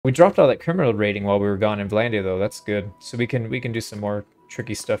We dropped all that criminal rating while we were gone in Vlandia, though. That's good. So we can do some more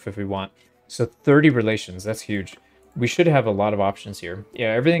tricky stuff if we want. So 30 relations. That's huge. We should have a lot of options here. Yeah,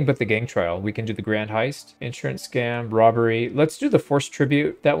 everything but the gang trial. We can do the grand heist, insurance scam, robbery. Let's do the forced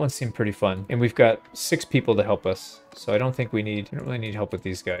tribute. That one seemed pretty fun. And we've got 6 people to help us. So I don't think we don't really need help with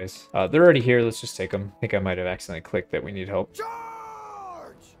these guys. They're already here. Let's just take them. I think I might have accidentally clicked that we need help.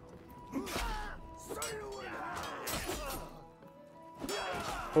 Charge!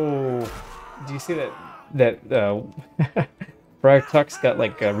 Oh, do you see that Friar Tuck's got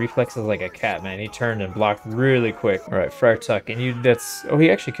like reflexes like a cat, man. He turned and blocked really quick. All right, Friar Tuck, and oh, he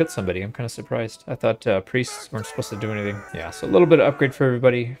actually killed somebody. I'm kind of surprised. I thought priests weren't supposed to do anything. Yeah, so a little bit of upgrade for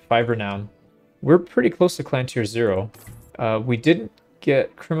everybody. 5 renown. We're pretty close to clan tier 0. We didn't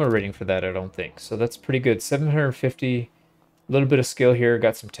get criminal rating for that, I don't think. So that's pretty good. 750. A little bit of skill here.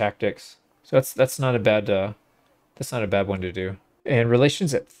 Got some tactics. So that's not a bad one to do. And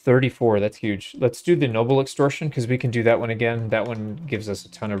relations at 34, that's huge. Let's do the noble extortion because we can do that one again. That one gives us a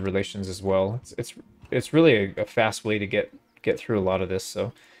ton of relations as well. It's really a fast way to get through a lot of this.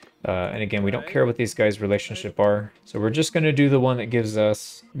 So, and again, we don't care what these guys' relationship are. So we're just going to do the one that gives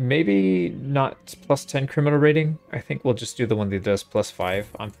us maybe not +10 criminal rating. I think we'll just do the one that does +5.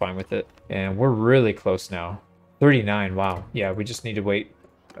 I'm fine with it. And we're really close now. 39, wow. Yeah, we just need to wait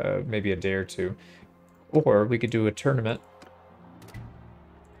maybe a day or two. Or we could do a tournament.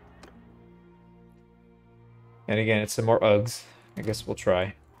 And again, it's some more Uggs. I guess we'll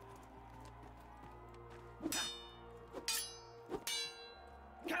try.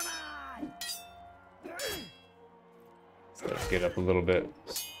 Let's get up a little bit.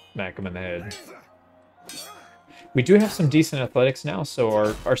 Smack him in the head. We do have some decent athletics now, so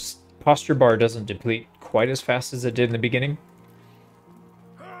our posture bar doesn't deplete quite as fast as it did in the beginning.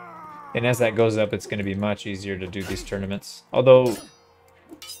 And as that goes up, it's going to be much easier to do these tournaments. Although,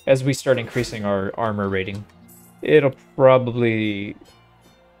 as we start increasing our armor rating, it'll probably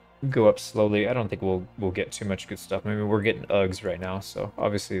go up slowly. I don't think we'll get too much good stuff. I mean, we're getting Uggs right now, so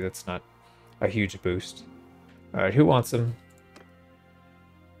obviously that's not a huge boost. Alright, who wants them?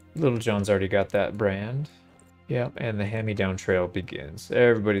 Little John's already got that brand. Yep, and the hand-me-down trail begins.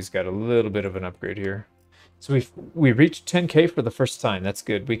 Everybody's got a little bit of an upgrade here. So we reached 10k for the first time. That's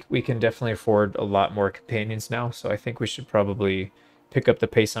good. We can definitely afford a lot more companions now, so I think we should probably pick up the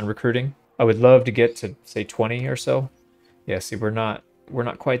pace on recruiting. I would love to get to, say, 20 or so. Yeah, see, we're not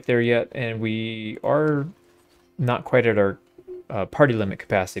quite there yet, and we are not quite at our party limit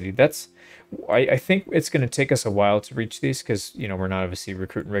capacity. I think it's going to take us a while to reach these because, you know, we're not obviously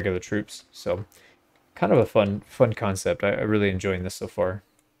recruiting regular troops. So kind of a fun concept. I'm really enjoying this so far.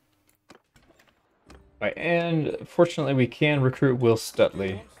 Right, and fortunately we can recruit Will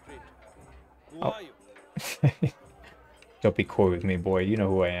Stutley. Oh. Don't be coy with me, boy. You know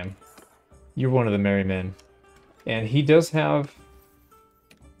who I am. You're one of the merry men. And he does have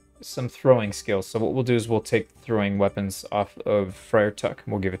some throwing skills. So what we'll do is we'll take throwing weapons off of Friar Tuck.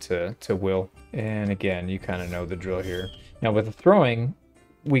 And we'll give it to Will. And again, you kind of know the drill here. Now with the throwing,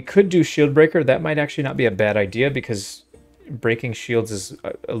 we could do shield breaker. That might actually not be a bad idea because breaking shields is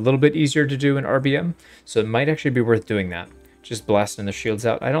a little bit easier to do in RBM. So it might actually be worth doing that. Just blasting the shields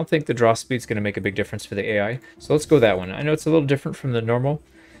out. I don't think the draw speed's going to make a big difference for the AI. So let's go that one. I know it's a little different from the normal.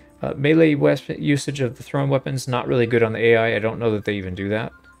 Melee usage of the thrown weapons, not really good on the AI. I don't know that they even do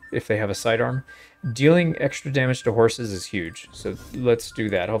that if they have a sidearm. Dealing extra damage to horses is huge. So let's do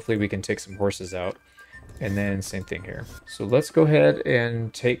that. Hopefully we can take some horses out. And then same thing here. So let's go ahead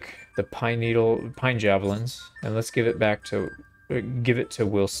and take the pine javelins, and let's give it to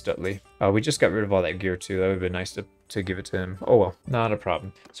Will Stutley. We just got rid of all that gear too. That would have been nice to give it to him. Oh well, not a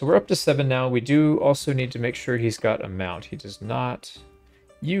problem. So we're up to 7 now. We do also need to make sure he's got a mount. He does not.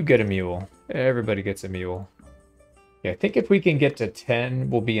 You get a mule. Everybody gets a mule. Yeah, I think if we can get to 10,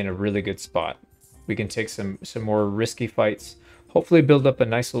 we'll be in a really good spot. We can take some more risky fights. Hopefully build up a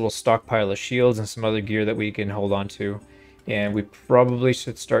nice little stockpile of shields and some other gear that we can hold on to. And we probably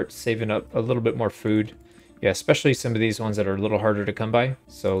should start saving up a little bit more food. Yeah, especially some of these ones that are a little harder to come by.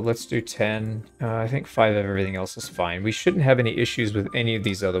 So let's do 10. I think 5 of everything else is fine. We shouldn't have any issues with any of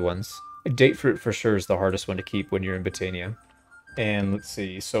these other ones. Date fruit for sure is the hardest one to keep when you're in Botania. And let's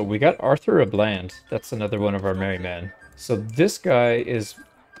see. So we got Arthur of Bland. That's another one of our merry men. So this guy is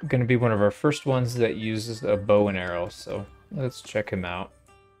going to be one of our first ones that uses a bow and arrow. So let's check him out.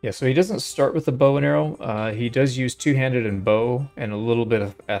 Yeah, so he doesn't start with a bow and arrow. He does use two-handed and bow and a little bit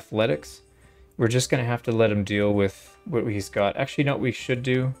of athletics. We're just going to have to let him deal with what he's got. Actually, you know what we should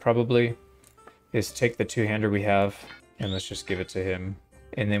do, probably, is take the two-hander we have, and let's just give it to him.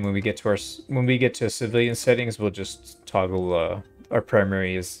 And then when we get to civilian settings, we'll just toggle our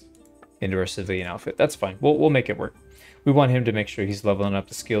primary is into our civilian outfit. That's fine. We'll make it work. We want him to make sure he's leveling up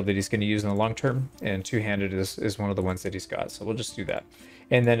the skill that he's going to use in the long term, and two-handed is one of the ones that he's got, so we'll just do that.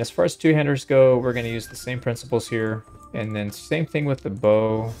 And then as far as two-handers go, we're going to use the same principles here, and then same thing with the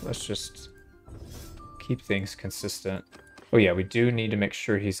bow. Let's just keep things consistent. Oh yeah, we do need to make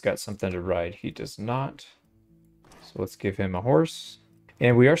sure he's got something to ride. He does not, so let's give him a horse.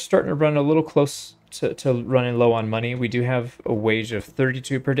 And we are starting to run a little close to running low on money. We do have a wage of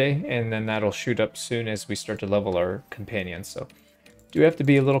 32 per day, and then that'll shoot up soon as we start to level our companions. So do have to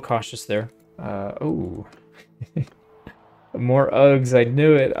be a little cautious there. Oh, more Uggs. I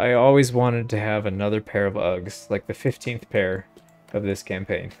knew it. I always wanted to have another pair of Uggs, like the 15th pair of this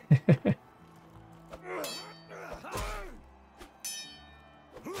campaign.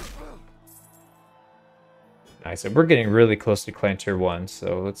 Nice. And we're getting really close to Clan Tier 1,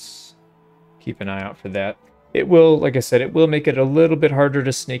 so let's keep an eye out for that. It will, like I said, it will make it a little bit harder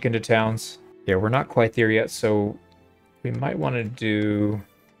to sneak into towns. Yeah, we're not quite there yet, so we might want to do...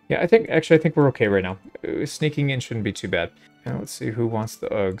 Yeah, I think we're okay right now. Sneaking in shouldn't be too bad. Now let's see who wants the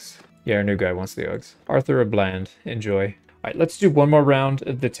Uggs. Yeah, our new guy wants the Uggs. Arthur of Bland, enjoy. All right, let's do one more round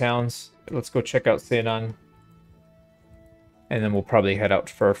of the towns. Let's go check out Seanon. And then we'll probably head out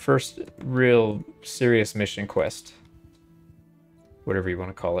for our first real serious mission quest. Whatever you want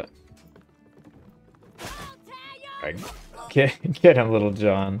to call it. Right. Get him, Little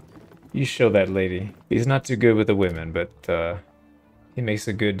John. You show that lady. He's not too good with the women, but he makes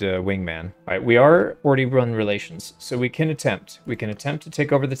a good wingman. Alright, we are already run relations, so we can attempt. We can attempt to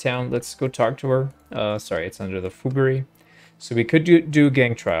take over the town. Let's go talk to her. Sorry, it's under the Foubery. So we could do a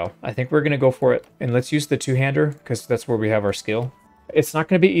gang trial. I think we're going to go for it. And let's use the two-hander, because that's where we have our skill. It's not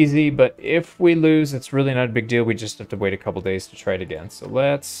going to be easy, but if we lose, it's really not a big deal. We just have to wait a couple days to try it again. So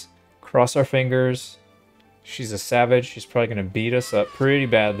let's cross our fingers. She's a savage. She's probably going to beat us up pretty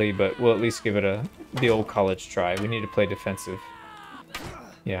badly, but we'll at least give it the old college try. We need to play defensive.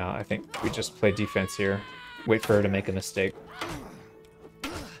 Yeah, I think we just play defense here. Wait for her to make a mistake.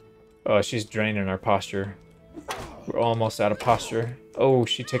 Oh, she's draining our posture. We're almost out of posture. Oh,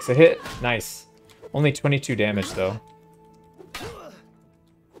 she takes a hit. Nice. Only 22 damage, though.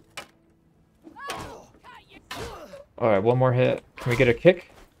 Alright, one more hit. Can we get a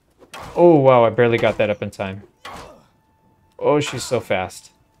kick? Oh, wow, I barely got that up in time. Oh, she's so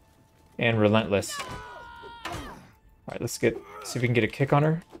fast. And relentless. Alright, let's see if we can get a kick on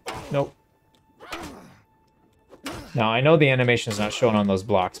her. Nope. Now, I know the animation's not shown on those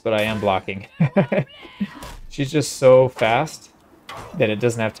blocks, but I am blocking. She's just so fast that it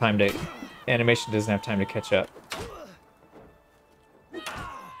doesn't have time to... Animation doesn't have time to catch up.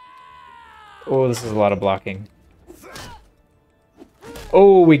 Oh, this is a lot of blocking.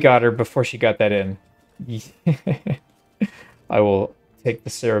 Oh, we got her before she got that in. I will take the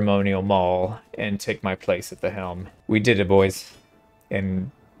ceremonial maul and take my place at the helm. We did it, boys.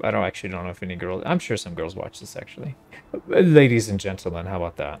 And I don't know if any girls... I'm sure some girls watch this, actually. Ladies and gentlemen, how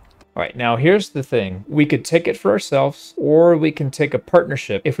about that? All right, now here's the thing. We could take it for ourselves, or we can take a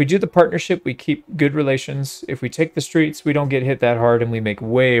partnership. If we do the partnership, we keep good relations. If we take the streets, we don't get hit that hard, and we make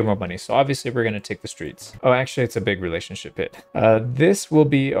way more money. So obviously, we're going to take the streets. Oh, actually, it's a big relationship hit. This will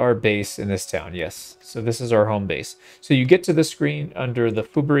be our base in this town, yes. So this is our home base. So you get to the screen under the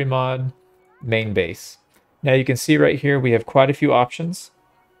Foubery mod, main base. Now you can see right here, we have quite a few options.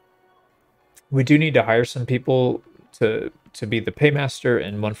 We do need to hire some people to be the paymaster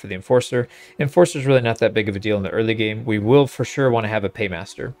and one for the enforcer. Enforcer's really not that big of a deal in the early game. We will for sure want to have a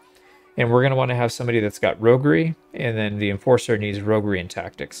paymaster. And we're going to want to have somebody that's got roguery, and then the enforcer needs roguery and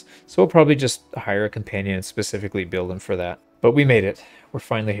tactics. So we'll probably just hire a companion and specifically build him for that. But we made it. We're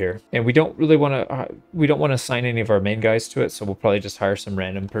finally here. And we don't really want to assign any of our main guys to it, so we'll probably just hire some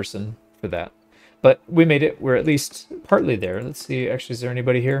random person for that. But we made it. We're at least partly there. Let's see. Actually, is there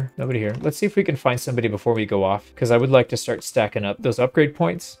anybody here? Nobody here. Let's see if we can find somebody before we go off, because I would like to start stacking up those upgrade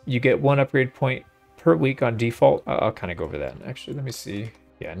points. You get 1 upgrade point per week on default. I'll kind of go over that. Actually, let me see.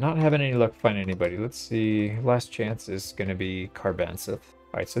 Yeah, not having any luck finding anybody. Let's see. Last chance is going to be Carbanseth.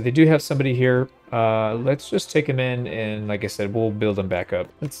 All right, so they do have somebody here. Let's just take him in, and like I said, we'll build them back up.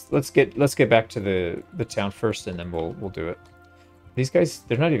 Let's get back to the town first, and then we'll do it. These guys,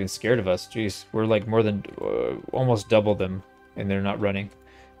 they're not even scared of us. Jeez, we're like more than almost double them, and they're not running.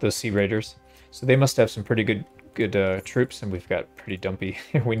 Those Sea Raiders. So they must have some pretty good troops, and we've got pretty dumpy.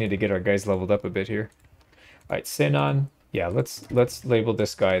 We need to get our guys leveled up a bit here. All right, Seanon. Yeah, let's label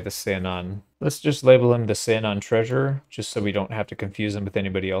this guy the Seanon. Let's just label him the Seanon Treasurer, just so we don't have to confuse him with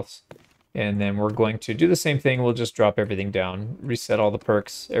anybody else. And then we're going to do the same thing. We'll just drop everything down, reset all the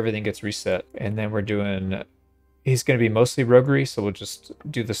perks. Everything gets reset, and then we're doing He's going to be mostly roguery, so we'll just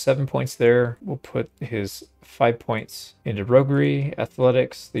do the 7 points there. We'll put his 5 points into roguery,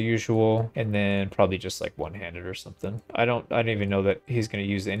 athletics, the usual, and then probably just like one-handed or something. I don't even know that he's going to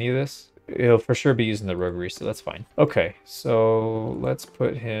use any of this. He'll for sure be using the roguery, so that's fine. Okay, so let's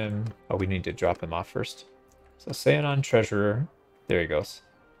put him... Oh, we need to drop him off first. So Seanon Treasurer. There he goes.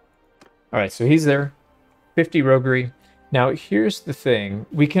 All right, so he's there. 50 roguery. Now, here's the thing.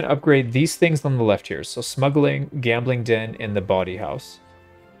 We can upgrade these things on the left here. So smuggling, gambling den, and the body house.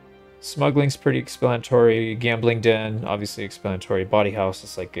 Smuggling's pretty explanatory. Gambling den, obviously explanatory. Body house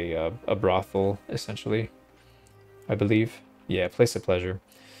is like a brothel, essentially. I believe. Yeah, place of pleasure.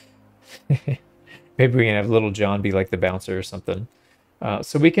 Maybe we can have Little John be like the bouncer or something.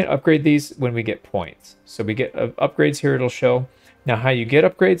 So we can upgrade these when we get points. So we get upgrades here, it'll show. Now, how you get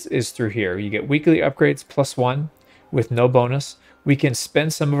upgrades is through here. You get weekly upgrades +1. With no bonus. We can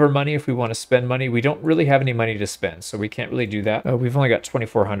spend some of our money if we want to spend money. We don't really have any money to spend, so we can't really do that. We've only got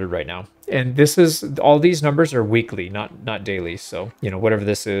 2,400 right now. And this is, all these numbers are weekly, not daily. So, you know, whatever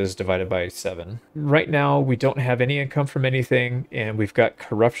this is divided by 7. Right now, we don't have any income from anything, and we've got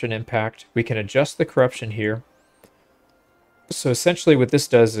corruption impact. We can adjust the corruption here. So essentially what this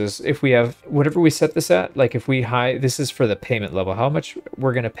does is if we have whatever we set this at, like if we this is for the payment level, how much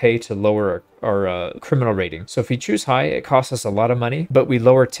we're going to pay to lower our criminal rating. So if we choose high, it costs us a lot of money, but we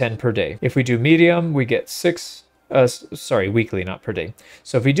lower 10 per day. If we do medium, we get 6, sorry, weekly, not per day.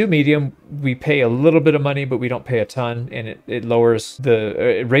 So if we do medium, we pay a little bit of money, but we don't pay a ton, and it lowers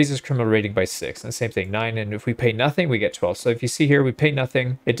it raises criminal rating by 6. And the same thing, 9. And if we pay nothing, we get 12. So if you see here, we pay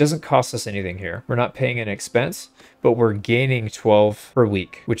nothing. It doesn't cost us anything here. We're not paying an expense, but we're gaining 12 per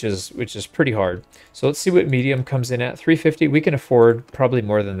week, which is pretty hard. So let's see what medium comes in at. 350. We can afford probably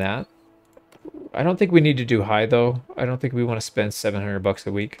more than that. I don't think we need to do high though. I don't think we want to spend 700 bucks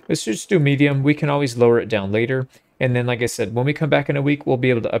a week. Let's just do medium. We can always lower it down later. And then, like I said, when we come back in a week, we'll be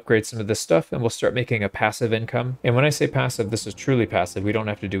able to upgrade some of this stuff and we'll start making a passive income. And when I say passive, this is truly passive. We don't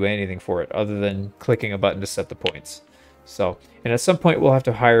have to do anything for it other than clicking a button to set the points. So, and at some point we'll have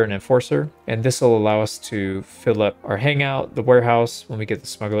to hire an enforcer, and this will allow us to fill up our hangout, the warehouse, when we get the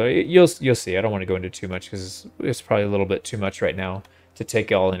smuggler. You'll see. I don't want to go into too much because it's probably a little bit too much right now to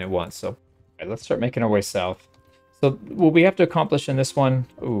take it all in at once. So, all right, let's start making our way south. So, what we have to accomplish in this one,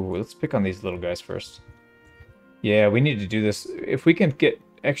 ooh, let's pick on these little guys first. Yeah, we need to do this. If we can get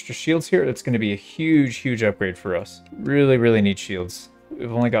extra shields here, it's going to be a huge upgrade for us. Really need shields.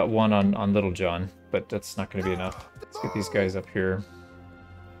 We've only got one on Little John, but that's not going to be enough. Let's get these guys up here.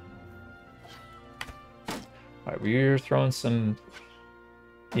 All right, we're throwing some...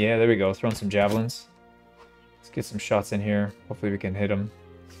 Yeah, there we go. Throwing some javelins. Let's get some shots in here. Hopefully we can hit them.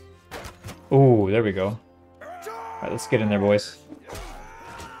 Oh, there we go. All right, let's get in there, boys.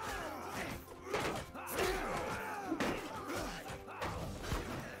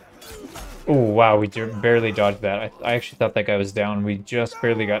 Oh, wow, we barely dodged that. I actually thought that guy was down. We just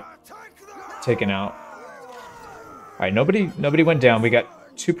barely got taken out. All right, nobody went down. We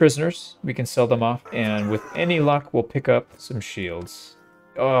got 2 prisoners. We can sell them off, and with any luck, we'll pick up some shields.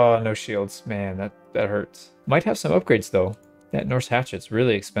 Oh, no shields. Man, that hurts. Might have some upgrades, though. That Norse hatchet's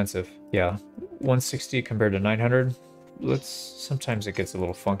really expensive. Yeah, 160 compared to 900. Sometimes it gets a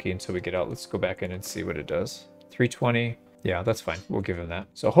little funky until we get out. Let's go back in and see what it does. 320. Yeah, that's fine. We'll give him that.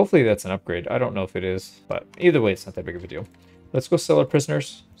 So hopefully that's an upgrade. I don't know if it is, but either way, it's not that big of a deal. Let's go sell our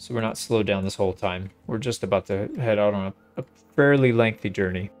prisoners so we're not slowed down this whole time. We're just about to head out on a fairly lengthy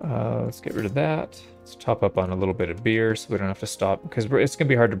journey. Let's get rid of that. Let's top up on a little bit of beer so we don't have to stop, because it's going to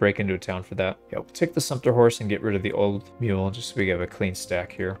be hard to break into a town for that. Yeah, we'll take the sumpter horse and get rid of the old mule just so we have a clean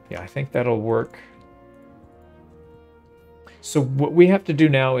stack here. Yeah, I think that'll work. So what we have to do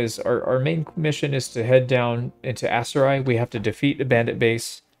now is our main mission is to head down into Aserai. We have to defeat a bandit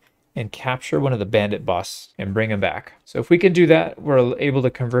base and capture one of the bandit boss and bring him back. So if we can do that, we're able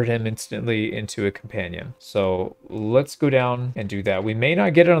to convert him instantly into a companion. So let's go down and do that. We may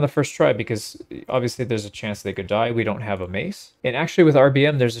not get it on the first try because obviously there's a chance they could die. We don't have a mace. And actually with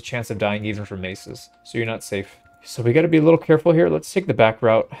RBM, there's a chance of dying even from maces. So you're not safe. So we got to be a little careful here. Let's take the back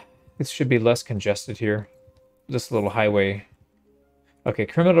route. This should be less congested here. This little highway. Okay,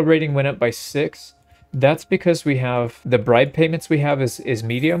 criminal rating went up by 6. That's because we have the bribe payments we have is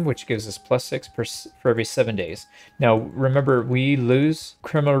medium, which gives us +6 for every 7 days. Now, remember, we lose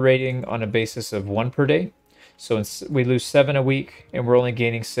criminal rating on a basis of 1 per day. So we lose 7 a week, and we're only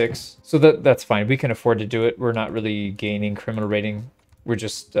gaining 6. So that's fine. We can afford to do it. We're not really gaining criminal rating. We're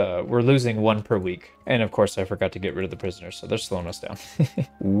just, we're losing 1 per week. And of course, I forgot to get rid of the prisoners, so they're slowing us down.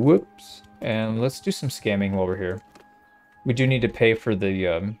 Whoops. And let's do some scamming while we're here. We do need to pay for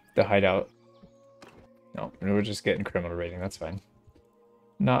the hideout. No, we're just getting criminal rating. That's fine.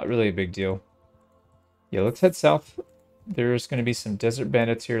 Not really a big deal. Yeah, let's head south. There's going to be some desert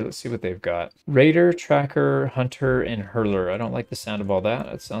bandits here. Let's see what they've got. Raider, tracker, hunter, and hurler. I don't like the sound of all that.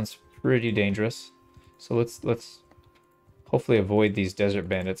 That sounds pretty dangerous. So let's hopefully avoid these desert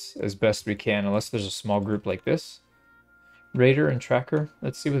bandits as best we can, unless there's a small group like this. Raider and tracker.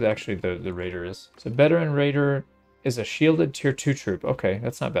 Let's see what actually the raider is. So veteran raider is a shielded tier 2 troop. Okay,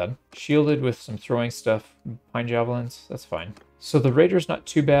 that's not bad. Shielded with some throwing stuff. Pine javelins. That's fine. So the raider's not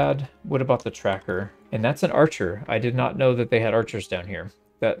too bad. What about the tracker? And that's an archer. I did not know that they had archers down here.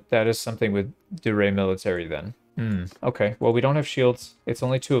 That is something with Duray military then. Okay. Well, we don't have shields. It's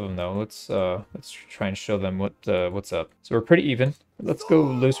only 2 of them though. Let's try and show them what's up. So we're pretty even. Let's go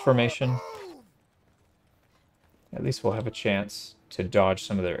loose formation. At least we'll have a chance to dodge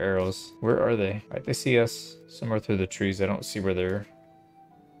some of their arrows. Where are they? All right, they see us somewhere through the trees. I don't see where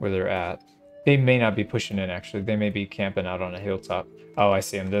they're at. They may not be pushing in, actually. They may be camping out on a hilltop. Oh, I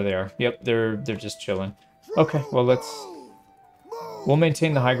see them. There they are. Yep, they're just chilling. Okay, well, we'll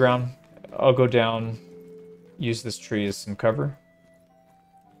maintain the high ground. I'll go down, use this tree as some cover.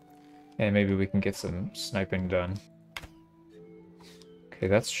 And maybe we can get some sniping done. Okay,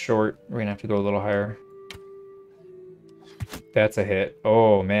 that's short. We're going to have to go a little higher. That's a hit.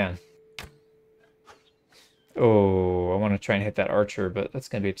 Oh, man. Oh, I want to try and hit that archer, but that's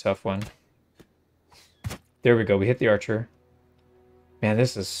going to be a tough one. There we go. We hit the archer. Man,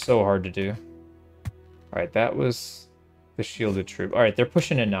 this is so hard to do. All right, that was the shielded troop. All right, they're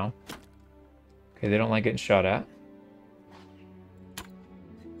pushing in now. Okay, they don't like getting shot at.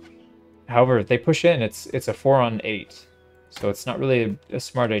 However, if they push in, it's a 4-on-8. So it's not really a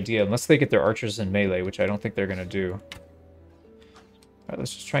smart idea unless they get their archers in melee, which I don't think they're going to do. All right,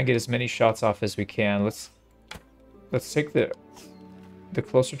 let's just try and get as many shots off as we can. Let's take the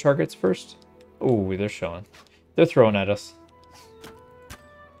closer targets first. Oh, they're showing. They're throwing at us.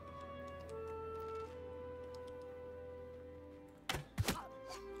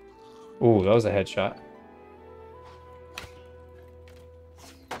 Oh, that was a headshot.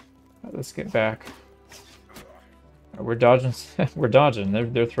 Right, let's get back. Right, we're dodging. We're dodging.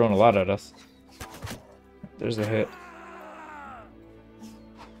 They're throwing a lot at us. There's a hit.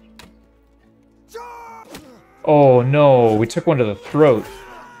 Oh no, we took one to the throat.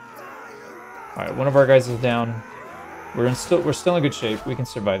 All right, one of our guys is down. We're still in good shape. We can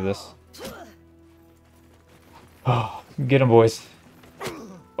survive this. Oh, get him, boys.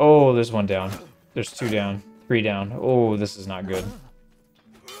 Oh, there's one down. There's 2 down. 3 down. Oh, this is not good.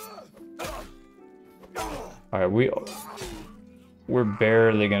 All right, we're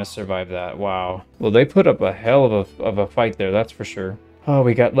barely gonna survive that. Wow. Well, they put up a hell of a fight there. That's for sure. Oh,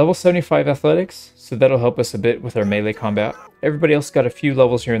 we got level 75 athletics, so that'll help us a bit with our melee combat. Everybody else got a few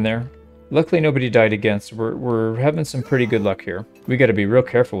levels here and there. Luckily, nobody died again, so we're having some pretty good luck here. We got to be real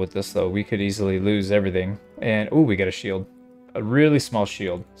careful with this, though. We could easily lose everything. And, oh, we got a shield. A really small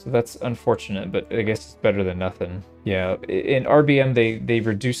shield. So that's unfortunate, but I guess it's better than nothing. Yeah, in RBM, they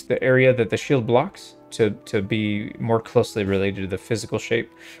reduced the area that the shield blocks to be more closely related to the physical shape.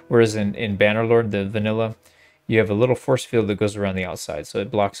 Whereas in Bannerlord, the vanilla, you have a little force field that goes around the outside, so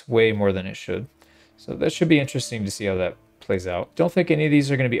it blocks way more than it should. So that should be interesting to see how that plays out. Don't think any of these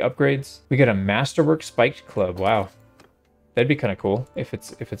are going to be upgrades. We got a Masterwork Spiked Club. Wow. That'd be kind of cool if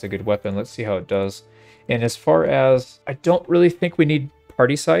it's a good weapon. Let's see how it does. And as far as, I don't really think we need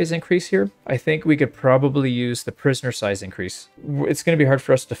party size increase here. I think we could probably use the prisoner size increase. It's going to be hard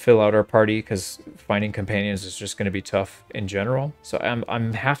for us to fill out our party because finding companions is just going to be tough in general. So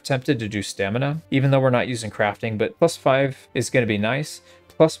I'm half tempted to do stamina, even though we're not using crafting, but +5 is going to be nice.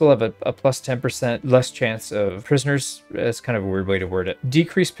 Plus, we'll have a plus 10% less chance of prisoners. That's kind of a weird way to word it.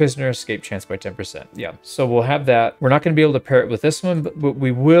 Decrease prisoner escape chance by 10%. Yeah, so we'll have that. We're not going to be able to pair it with this one, but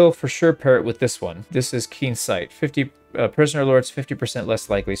we will for sure pair it with this one. This is Keen Sight. Prisoner Lord's 50% less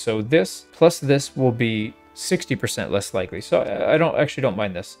likely. So this plus this will be 60% less likely. So I don't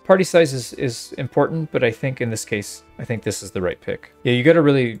mind this. Party size is important, but I think in this case, I think this is the right pick. Yeah, you got to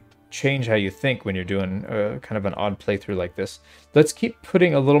really change how you think when you're doing kind of an odd playthrough like this. Let's keep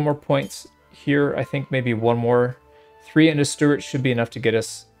putting a little more points here. I think maybe one more. 3 into Stewart should be enough to get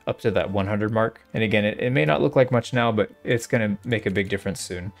us up to that 100 mark. And again, it may not look like much now, but it's going to make a big difference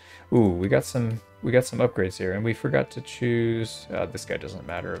soon. Ooh, we got some upgrades here, and we forgot to choose. This guy doesn't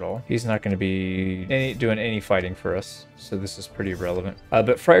matter at all. He's not going to be doing any fighting for us, so this is pretty irrelevant.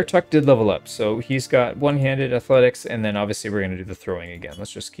 But Friar Tuck did level up, so he's got one-handed athletics, and then obviously we're going to do the throwing again.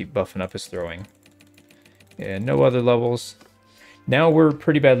 Let's just keep buffing up his throwing. And no other levels. Now we're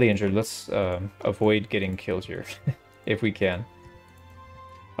pretty badly injured. Let's avoid getting killed here, if we can.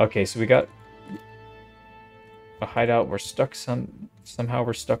 Okay, so we got a hideout. We're stuck somehow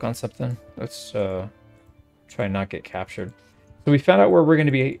we're stuck on something. Let's try and not get captured. So we found out where we're going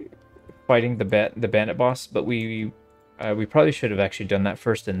to be fighting the bandit boss, but we probably should have actually done that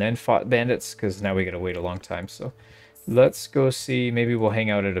first and then fought bandits, because now we got to wait a long time. So let's go see. Maybe we'll hang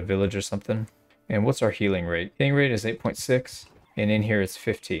out at a village or something. And what's our healing rate? Healing rate is 8.6, and in here it's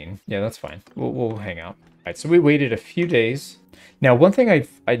 15. Yeah, that's fine. We'll hang out. All right, so we waited a few days. Now, one thing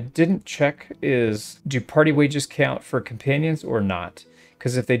I didn't check is, do party wages count for companions or not?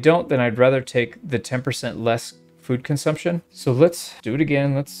 Because if they don't, then I'd rather take the 10% less food consumption. So let's do it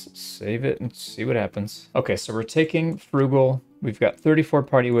again. Let's save it and see what happens. Okay, so we're taking frugal. We've got 34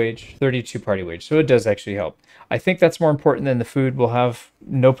 party wage, 32 party wage. So it does actually help. I think that's more important than the food. We'll have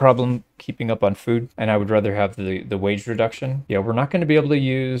no problem keeping up on food, and I would rather have the wage reduction. Yeah, we're not going to be able to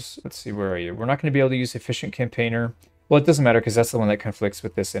use, let's see, where are you? We're not going to be able to use efficient campaigner. Well, it doesn't matter because that's the one that conflicts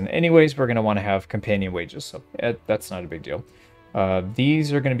with this. And anyways, we're going to want to have companion wages. So that's not a big deal.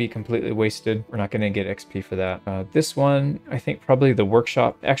 These are going to be completely wasted. We're not going to get XP for that. This one, I think probably the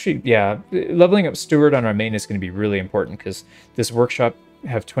workshop. Actually, yeah, leveling up steward on our main is going to be really important because this workshop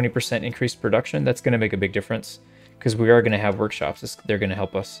have 20% increased production. That's going to make a big difference because we are going to have workshops. They're going to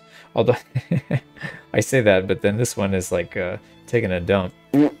help us. Although I say that, but then this one is like taking a dump.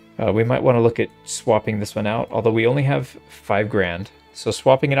 We might want to look at swapping this one out, although we only have 5 grand. So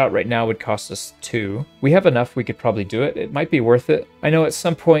swapping it out right now would cost us 2. We have enough, we could probably do it. It might be worth it. I know at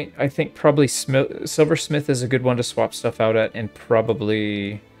some point, I think probably Silversmith is a good one to swap stuff out at, and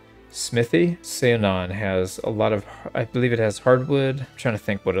probably Smithy. Seonon has a lot of, I believe it has hardwood. I'm trying to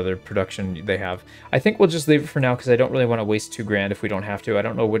think what other production they have. I think we'll just leave it for now because I don't really want to waste 2 grand if we don't have to. I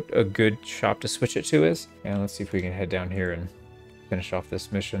don't know what a good shop to switch it to is. And let's see if we can head down here and finish off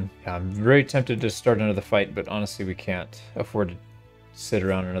this mission. Yeah, I'm very tempted to start another fight, but honestly, we can't afford to sit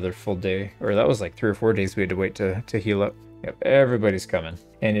around another full day. Or that was like 3 or 4 days we had to wait to heal up. Yep, everybody's coming.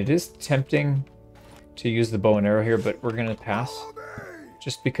 And it is tempting to use the bow and arrow here, but we're gonna pass.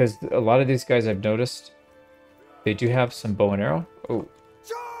 Just because a lot of these guys I've noticed, they do have some bow and arrow. Oh.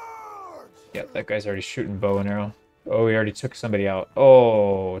 Yeah, that guy's already shooting bow and arrow. Oh, he already took somebody out.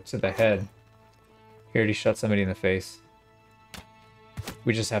 Oh, to the head. He already shot somebody in the face.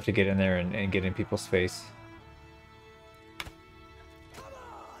 We just have to get in there and get in people's face.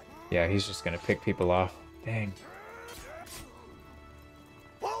 Yeah, he's just gonna pick people off. Dang.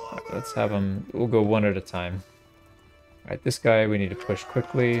 Right, let's have him. We'll go one at a time. Alright, this guy we need to push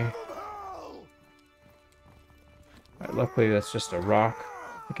quickly. Alright, luckily that's just a rock.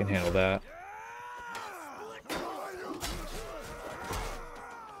 We can handle that.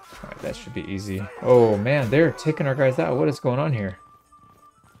 Alright, that should be easy. Oh man, they're taking our guys out. What is going on here?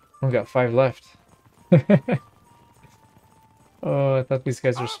 Only got 5 left. Oh, I thought these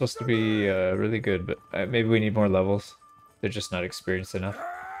guys were supposed to be really good, but maybe we need more levels. They're just not experienced enough.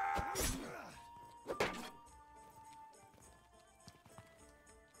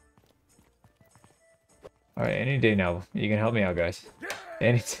 Alright, any day now. You can help me out, guys.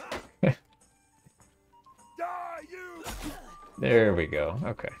 Any There we go.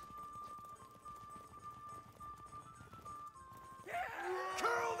 Okay.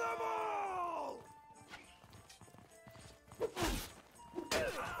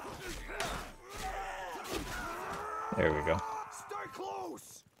 There we go.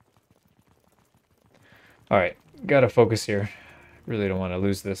 Alright, gotta focus here. Really don't want to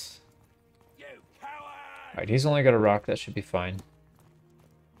lose this. Alright, he's only got a rock, that should be fine.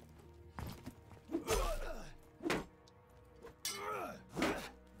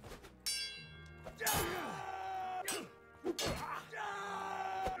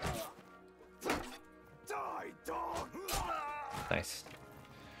 Nice.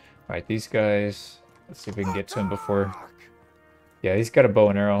 Alright, these guys, let's see if we can get to him before. Yeah, he's got a bow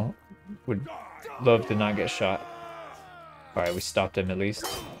and arrow. Would love to not get shot. Alright, we stopped him at least.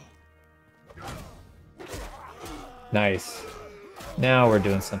 Nice. Now we're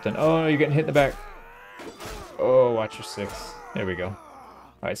doing something. Oh, you're getting hit in the back. Oh, watch your 6. There we go.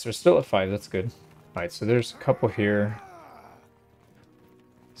 Alright, so we're still at 5. That's good. Alright, so there's a couple here.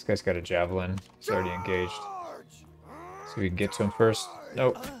 This guy's got a javelin. He's already engaged. So we can get to him first.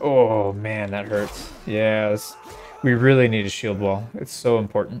 Nope. Oh, man, that hurts. Yeah, we really need a shield wall. It's so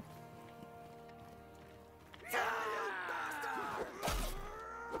important.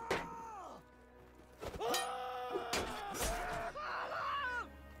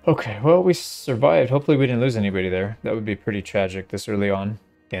 Okay, well, we survived. Hopefully we didn't lose anybody there. That would be pretty tragic this early on.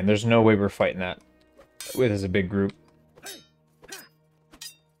 And there's no way we're fighting that with as a big group.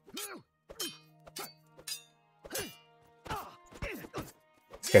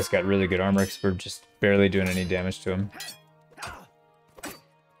 guy's got really good armor because we're just barely doing any damage to him.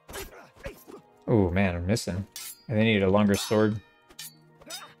 Oh man, I'm missing. And they need a longer sword.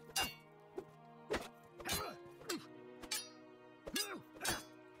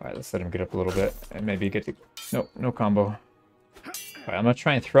 Alright, let's let him get up a little bit and maybe get to... Nope, no combo. Alright, I'm gonna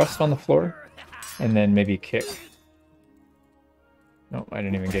try and thrust on the floor and then maybe kick. Nope, I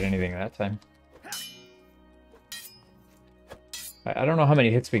didn't even get anything that time. I don't know how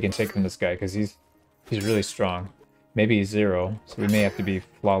many hits we can take from this guy because he's really strong. Maybe 0, so we may have to be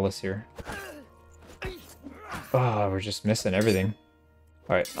flawless here. Oh, we're just missing everything.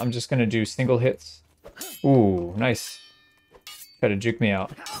 Alright, I'm just gonna do single hits. Ooh, nice. Try to juke me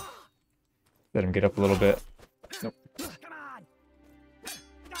out. Let him get up a little bit. Nope.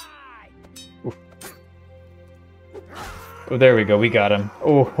 Oof. Oh, there we go. We got him.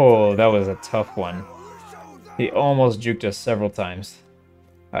 Oh, that was a tough one. He almost juked us several times.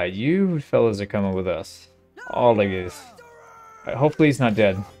 You fellas are coming with us. All of yous. Hopefully he's not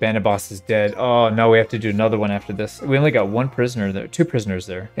dead. Bandit boss is dead. Oh no, we have to do another one after this. We only got 1 prisoner there, 2 prisoners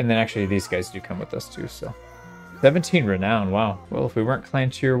there. And then actually these guys do come with us too, so. 17 renown, wow. Well, if we weren't clan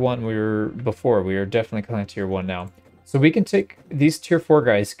tier 1 we are definitely clan tier 1 now. So we can take, these tier 4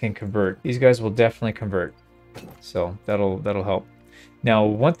 guys can convert. These guys will definitely convert. So that'll help. Now,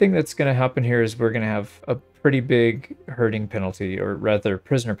 one thing that's going to happen here is we're going to have a pretty big herding penalty, or rather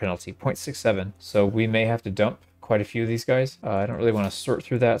prisoner penalty, 0.67. So we may have to dump quite a few of these guys. I don't really want to sort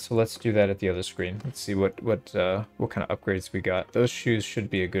through that, so let's do that at the other screen. Let's see what kind of upgrades we got. Those shoes should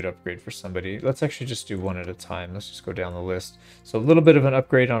be a good upgrade for somebody. Let's actually just do one at a time. Let's just go down the list. So a little bit of an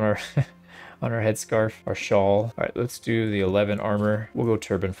upgrade on our on our headscarf, our shawl. All right, let's do the 11 armor. We'll go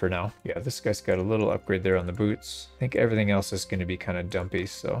turban for now. Yeah, this guy's got a little upgrade there on the boots. I think everything else is going to be kind of dumpy,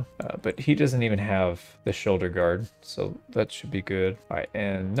 so. But he doesn't even have the shoulder guard, so that should be good. All right,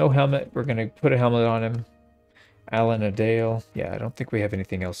 and no helmet. We're going to put a helmet on him. Alan Adale. Yeah, I don't think we have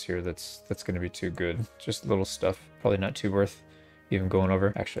anything else here that's going to be too good. Just little stuff. Probably not too worth even going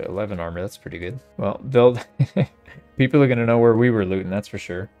over. Actually, 11 armor. That's pretty good. Well, they'll... People are going to know where we were looting, that's for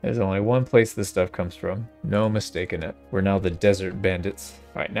sure. There's only one place this stuff comes from. No mistaking it. We're now the desert bandits.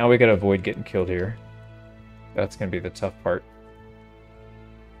 All right, now we got to avoid getting killed here. That's going to be the tough part.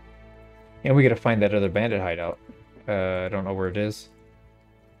 And we got to find that other bandit hideout. I don't know where it is.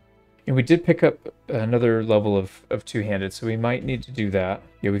 And we did pick up another level of two-handed, so we might need to do that.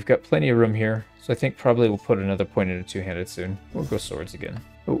 Yeah, we've got plenty of room here, so I think probably we'll put another point into two-handed soon. We'll go swords again.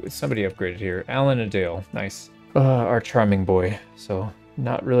 Oh, somebody upgraded here. Alan Adale. Nice. Our charming boy. So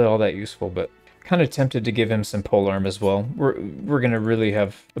not really all that useful, but kind of tempted to give him some polearm as well. We're going to really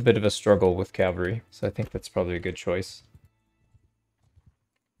have a bit of a struggle with cavalry, so I think that's probably a good choice.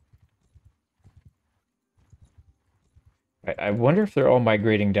 I wonder if they're all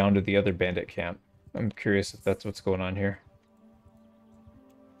migrating down to the other bandit camp. I'm curious if that's what's going on here.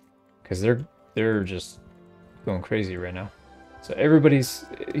 Because they're just going crazy right now. So everybody's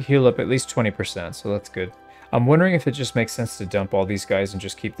heal up at least 20%, so that's good. I'm wondering if it just makes sense to dump all these guys and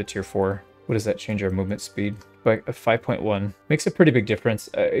just keep the tier 4. What does that change our movement speed? By 5.1. Makes a pretty big difference.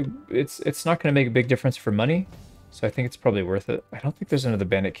 It's not going to make a big difference for money, so I think it's probably worth it. I don't think there's another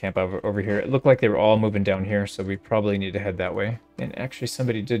bandit camp over here. It looked like they were all moving down here, so we probably need to head that way. And actually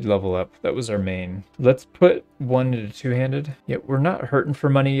somebody did level up. That was our main. Let's put one into two-handed. Yeah, we're not hurting for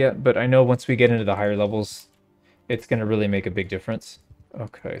money yet, but I know once we get into the higher levels, it's going to really make a big difference.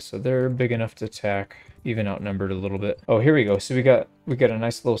 Okay, so they're big enough to attack, even outnumbered a little bit. Oh, here we go. So we got a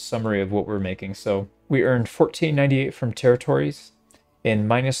nice little summary of what we're making. So we earned 1498 from territories and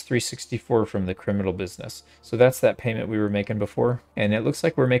minus 364 from the criminal business. So that's that payment we were making before, and it looks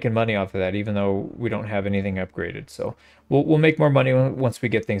like we're making money off of that, even though we don't have anything upgraded. So we'll make more money once we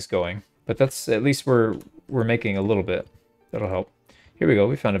get things going. But that's at least we're making a little bit. That'll help. Here we go.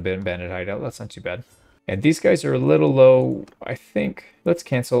 We found a bandit hideout. That's not too bad. And these guys are a little low, I think. Let's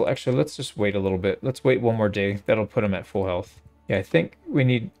cancel. Actually, let's just wait a little bit. Let's wait one more day. That'll put them at full health. Yeah, I think we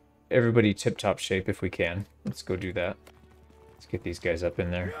need everybody tip-top shape if we can. Let's go do that. Let's get these guys up in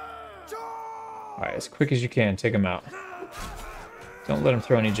there. All right, as quick as you can, take them out. Don't let them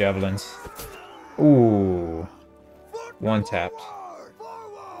throw any javelins. Ooh. One tapped.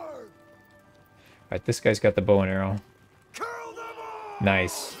 All right, this guy's got the bow and arrow.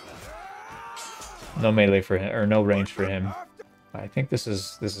 Nice. No melee for him, or no range for him. I think this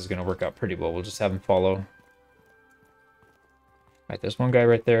is going to work out pretty well. We'll just have him follow. All right, there's one guy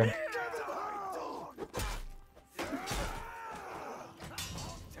right there.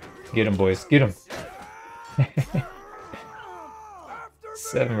 Get him, boys. Get him.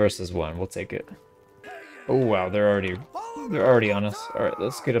 7 versus 1. We'll take it. Oh, wow. They're already They're already on us. Alright,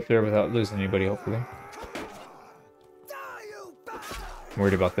 let's get up there without losing anybody, hopefully. I'm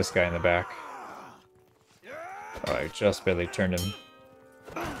worried about this guy in the back. Oh, I just barely turned him.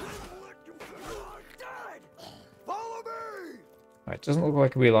 Alright, doesn't look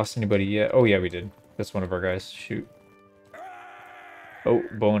like we lost anybody yet. Oh yeah, we did. That's one of our guys. Shoot. Oh,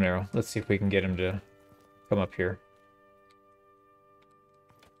 bow and arrow. Let's see if we can get him to come up here.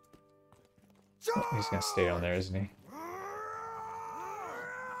 Oh, he's gonna stay down there, isn't he?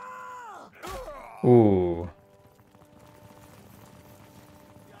 Ooh.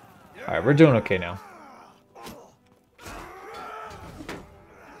 Alright, we're doing okay now.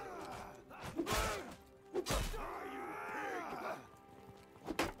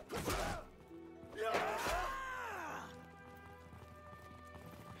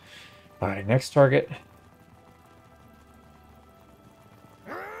 Alright, next target.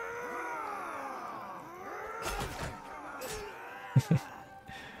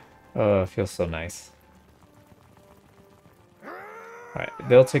 Oh, it feels so nice. Alright,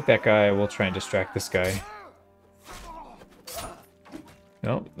 they'll take that guy. We'll try and distract this guy.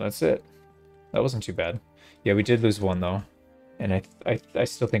 Nope, that's it. That wasn't too bad. Yeah, we did lose one, though. And I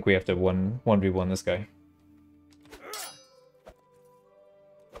still think we have to 1v1 this guy.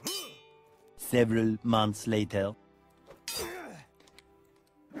 Several months later.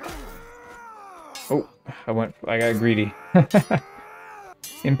 Oh, I got greedy.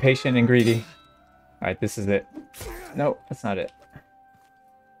 Impatient and greedy. Alright, this is it. No, that's not it.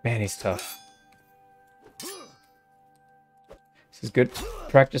 Man, he's tough. This is good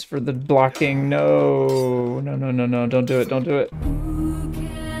practice for the blocking. No, no, no, no, no, don't do it, don't do it.